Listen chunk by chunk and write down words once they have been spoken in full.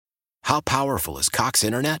How powerful is Cox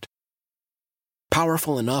Internet?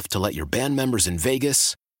 Powerful enough to let your band members in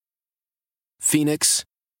Vegas, Phoenix,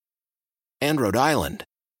 and Rhode Island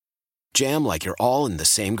jam like you're all in the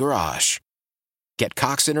same garage. Get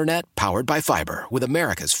Cox Internet powered by fiber with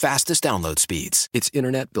America's fastest download speeds. It's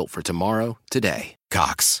internet built for tomorrow, today.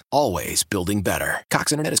 Cox, always building better.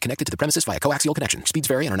 Cox Internet is connected to the premises via coaxial connection. Speeds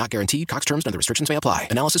vary and are not guaranteed. Cox terms and other restrictions may apply.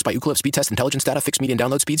 Analysis by Ookla Speed Test Intelligence Data. Fixed median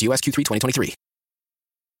download speeds. US Q3 2023.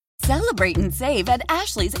 Celebrate and save at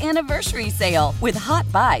Ashley's Anniversary Sale. With Hot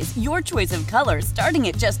Buys, your choice of colors starting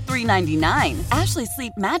at just $3.99. Ashley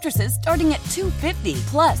Sleep mattresses starting at $2.50.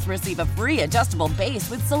 Plus, receive a free adjustable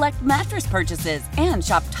base with select mattress purchases. And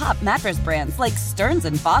shop top mattress brands like Stearns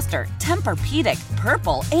 & Foster, Tempur-Pedic,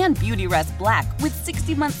 Purple, and Beautyrest Black with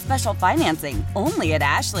 60-month special financing. Only at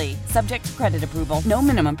Ashley. Subject to credit approval. No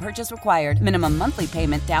minimum purchase required. Minimum monthly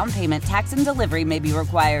payment, down payment, tax, and delivery may be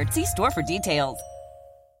required. See store for details.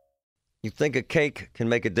 You think a cake can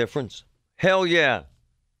make a difference? Hell yeah.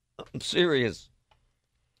 I'm serious.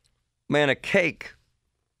 Man, a cake.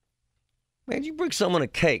 Man, you bring someone a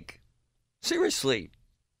cake. Seriously.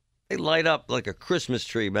 They light up like a Christmas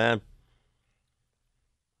tree, man.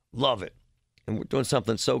 Love it. And we're doing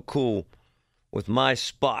something so cool with my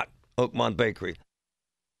spot, Oakmont Bakery.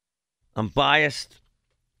 I'm biased.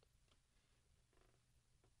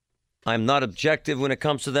 I'm not objective when it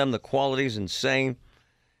comes to them. The quality's insane.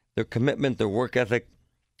 Their commitment, their work ethic,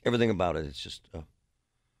 everything about it. It's just,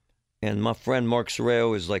 and my friend Mark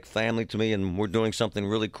Sorreo is like family to me, and we're doing something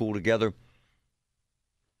really cool together.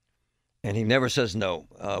 And he never says no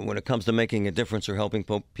when it comes to making a difference or helping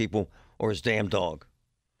people or his damn dog.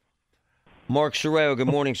 Mark Sorreo, good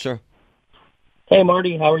morning, sir. Hey,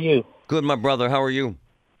 Marty, how are you? Good, my brother. How are you?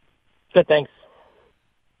 Good, thanks.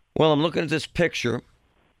 Well, I'm looking at this picture,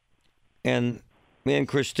 and me and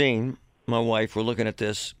Christine, my wife, were looking at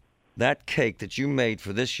this. That cake that you made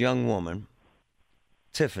for this young woman,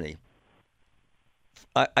 Tiffany,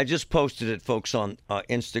 I just posted it, folks, on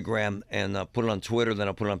Instagram and put it on Twitter, then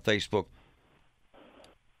I'll put it on Facebook.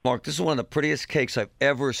 Mark, this is one of the prettiest cakes I've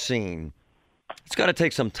ever seen. It's got to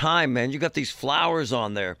take some time, man. You got these flowers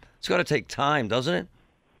on there. It's got to take time, doesn't it?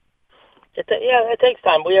 Yeah, it takes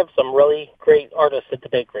time. We have some really great artists at the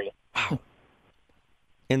bakery. Wow.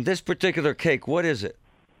 In this particular cake, what is it?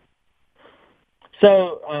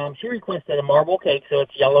 So she requested a marble cake, so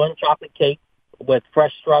it's yellow and chocolate cake with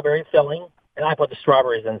fresh strawberry filling, and I put the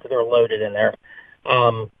strawberries in, so they're loaded in there,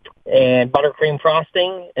 and buttercream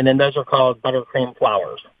frosting, and then those are called buttercream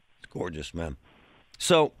flowers. It's gorgeous, man.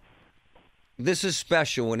 So this is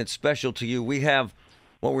special, and it's special to you. We have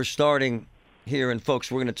what we're starting here, and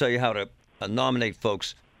folks, we're going to tell you how to nominate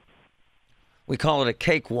folks. We call it a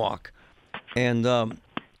cake walk, and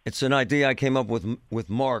it's an idea I came up with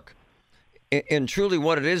Mark. And truly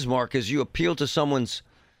what it is, Mark, is you appeal to someone's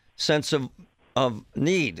sense of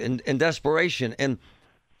need and desperation. And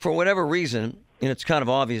for whatever reason, and it's kind of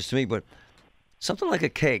obvious to me, but something like a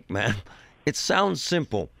cake, man, it sounds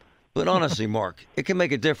simple. But honestly, Mark, it can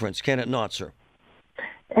make a difference, can it not, sir?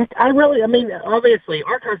 Obviously,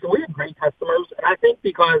 our customers, we have great customers. And I think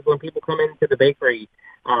because when people come into the bakery,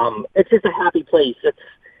 it's just a happy place. It's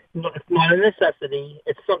not a necessity.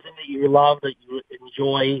 It's something that you love, that you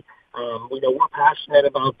enjoy. We're passionate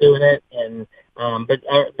about doing it, and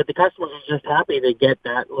but the customers are just happy to get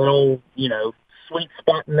that little, sweet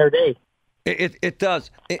spot in their day. It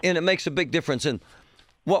does, and it makes a big difference. And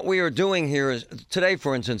what we are doing here is today,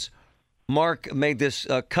 for instance, Mark made this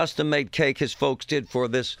custom-made cake his folks did for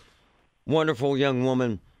this wonderful young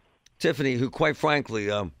woman, Tiffany, who, quite frankly,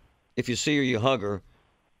 if you see her, you hug her.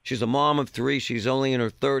 She's a mom of 3. She's only in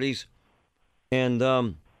her 30s,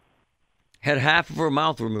 and had half of her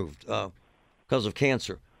mouth removed because of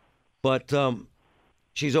cancer. But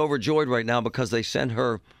she's overjoyed right now because they sent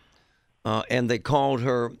her and they called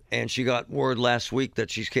her, and she got word last week that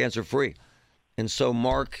she's cancer-free. And so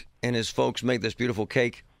Mark and his folks made this beautiful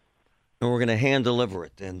cake, and we're going to hand deliver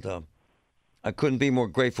it. And I couldn't be more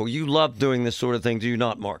grateful. You love doing this sort of thing, do you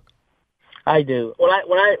not, Mark? I do.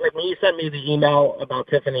 When you sent me the email about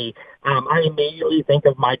Tiffany, I immediately think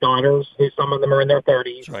of my daughters, who some of them are in their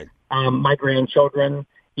 30s. That's right. My grandchildren,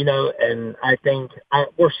 and I think I'm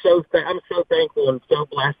so thankful and so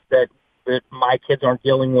blessed that my kids aren't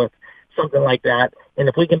dealing with something like that. And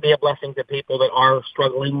if we can be a blessing to people that are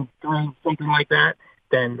struggling through something like that,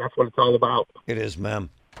 then that's what it's all about. It is, ma'am.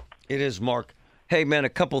 It is, Mark. Hey, man, a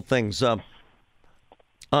couple things. A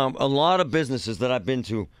lot of businesses that I've been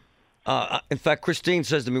to, in fact, Christine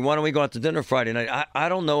says to me, why don't we go out to dinner Friday night? I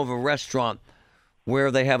don't know of a restaurant where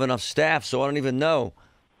they have enough staff, so I don't even know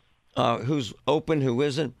who's open, who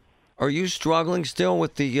isn't. Are you struggling still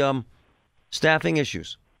with the staffing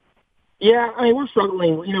issues? Yeah, I mean, we're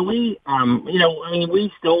struggling. We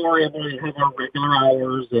still are able to have our regular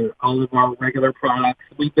hours and all of our regular products.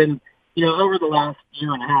 We've been, over the last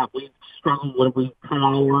year and a half, we've struggled when we cut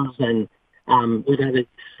hours and we've had to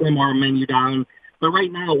slim our menu down. But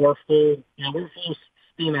right now we're full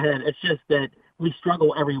steam ahead. It's just that we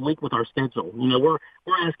struggle every week with our schedule. We're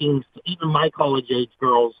asking even my college age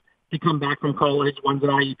girls to come back from college. One's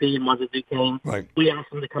at IUP and one's at Duquesne. Right. We ask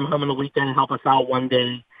them to come home on the weekend and help us out one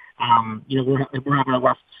day. We're having a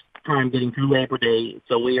rough time getting through Labor Day,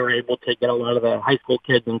 so we are able to get a lot of the high school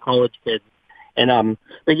kids and college kids. And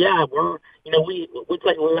but yeah, I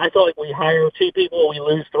feel like we hire 2 people, we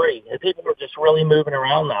lose 3, and people are just really moving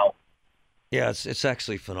around now. Yeah, it's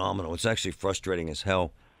actually phenomenal. It's actually frustrating as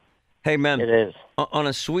hell. Hey, man. It is. On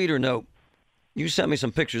a sweeter note, you sent me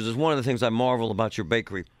some pictures. It's one of the things I marvel about your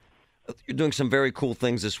bakery. You're doing some very cool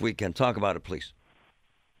things this weekend. Talk about it, please.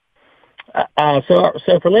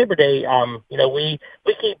 So for Labor Day, we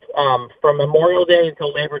keep from Memorial Day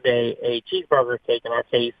until Labor Day a cheeseburger cake in our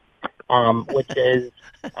case, which is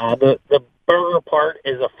the burger part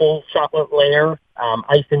is a full chocolate layer,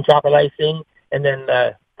 iced in chocolate icing, and then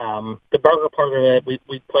the burger part of it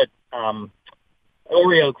we put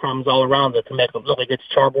Oreo crumbs all around it to make it look like it's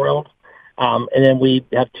charbroiled, and then we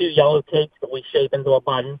have 2 yellow cakes that we shape into a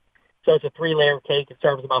bun. So it's a 3-layer cake. It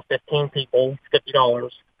serves about 15 people, $50.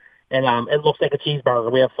 And it looks like a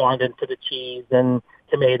cheeseburger. We have fondant for the cheese and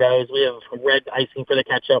tomatoes. We have red icing for the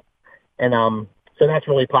ketchup. And so that's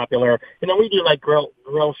really popular. And then we do like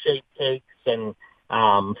grill-shaped cakes and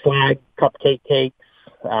flag cupcake cakes,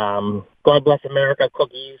 God Bless America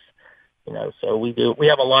cookies. So we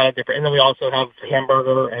have a lot of different. And then we also have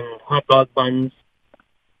hamburger and hot dog buns.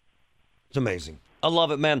 It's amazing. I love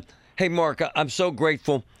it, man. Hey, Mark, I'm so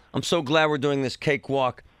grateful. I'm so glad we're doing this cake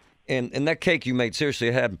walk. And that cake you made,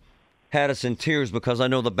 seriously, had us in tears because I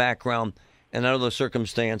know the background and I know the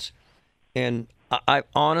circumstance. And I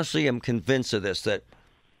honestly am convinced of this, that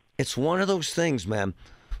it's one of those things, man,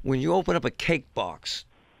 when you open up a cake box,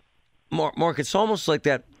 Mark, it's almost like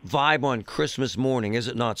that vibe on Christmas morning, is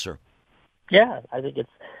it not, sir? Yeah, I think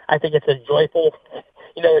it's a joyful,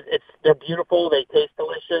 they're beautiful, they taste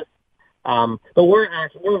delicious. But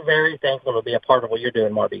we're very thankful to be a part of what you're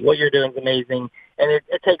doing, Marty. What you're doing is amazing. And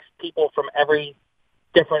it takes people from every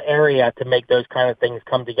different area to make those kind of things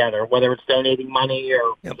come together, whether it's donating money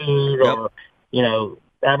or food or,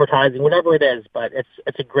 advertising, whatever it is. But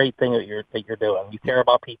it's a great thing that you're doing. You care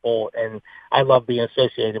about people, and I love being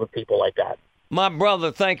associated with people like that. My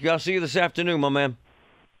brother, thank you. I'll see you this afternoon, my man.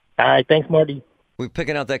 All right. Thanks, Marty. We're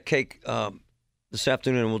picking out that cake this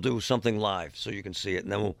afternoon, and we'll do something live so you can see it.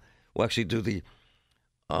 And then we'll actually do the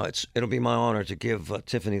it'll be my honor to give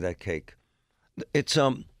Tiffany that cake. It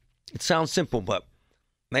sounds simple, but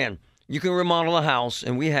man, you can remodel a house,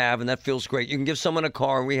 and we have, and that feels great. You can give someone a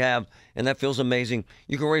car, and we have, and that feels amazing.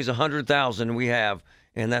 You can raise $100,000, and we have,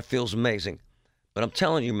 and that feels amazing. But I'm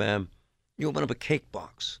telling you, man, you open up a cake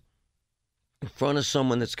box in front of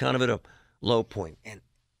someone that's kind of at a low point, and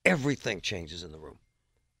everything changes in the room.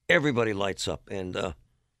 Everybody lights up, and I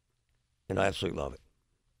absolutely love it.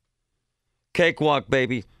 Cakewalk,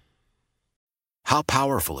 baby. How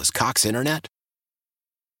powerful is Cox Internet?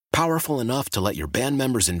 Powerful enough to let your band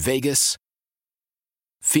members in Vegas,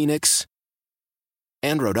 Phoenix,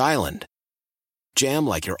 and Rhode Island jam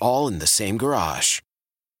like you're all in the same garage.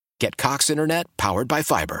 Get Cox Internet powered by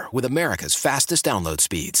fiber with America's fastest download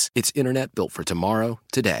speeds. It's internet built for tomorrow,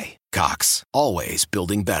 today. Cox, always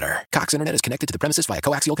building better. Cox Internet is connected to the premises via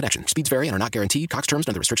coaxial connection. Speeds vary and are not guaranteed. Cox terms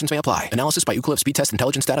and other restrictions may apply. Analysis by Ookla Speed Test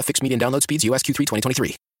Intelligence Data. Fixed median download speeds. US Q3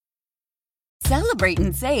 2023. Celebrate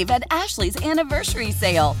and save at Ashley's Anniversary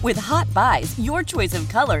Sale. With Hot Buys, your choice of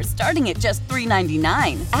colors starting at just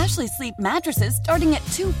 $3.99. Ashley Sleep mattresses starting at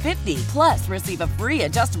 $2.50. Plus, receive a free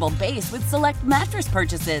adjustable base with select mattress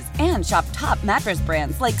purchases. And shop top mattress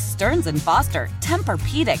brands like Stearns & Foster,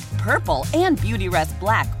 Tempur-Pedic, Purple, and Beautyrest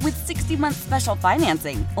Black with 60-month special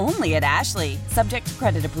financing. Only at Ashley. Subject to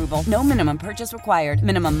credit approval. No minimum purchase required.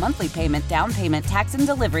 Minimum monthly payment, down payment, tax, and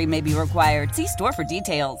delivery may be required. See store for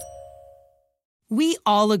details. We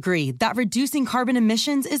all agree that reducing carbon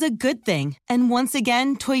emissions is a good thing. And once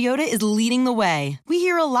again, Toyota is leading the way. We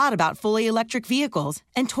hear a lot about fully electric vehicles,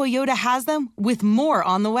 and Toyota has them with more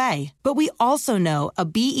on the way. But we also know a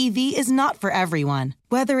BEV is not for everyone.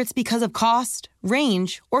 Whether it's because of cost,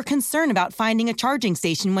 range, or concern about finding a charging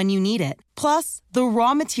station when you need it. Plus, the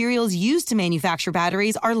raw materials used to manufacture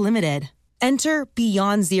batteries are limited. Enter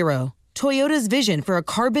Beyond Zero, Toyota's vision for a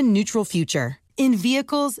carbon-neutral future. In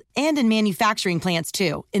vehicles and in manufacturing plants,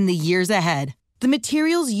 too, in the years ahead. The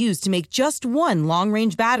materials used to make just one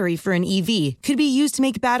long-range battery for an EV could be used to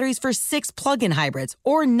make batteries for 6 plug-in hybrids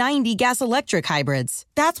or 90 gas-electric hybrids.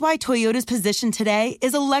 That's why Toyota's position today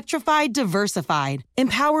is electrified, diversified,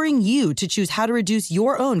 empowering you to choose how to reduce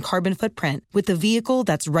your own carbon footprint with the vehicle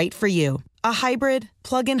that's right for you. A hybrid,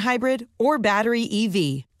 plug-in hybrid, or battery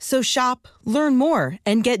EV. So shop, learn more,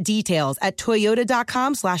 and get details at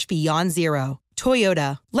toyota.com/beyond zero.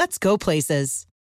 Toyota, let's go places.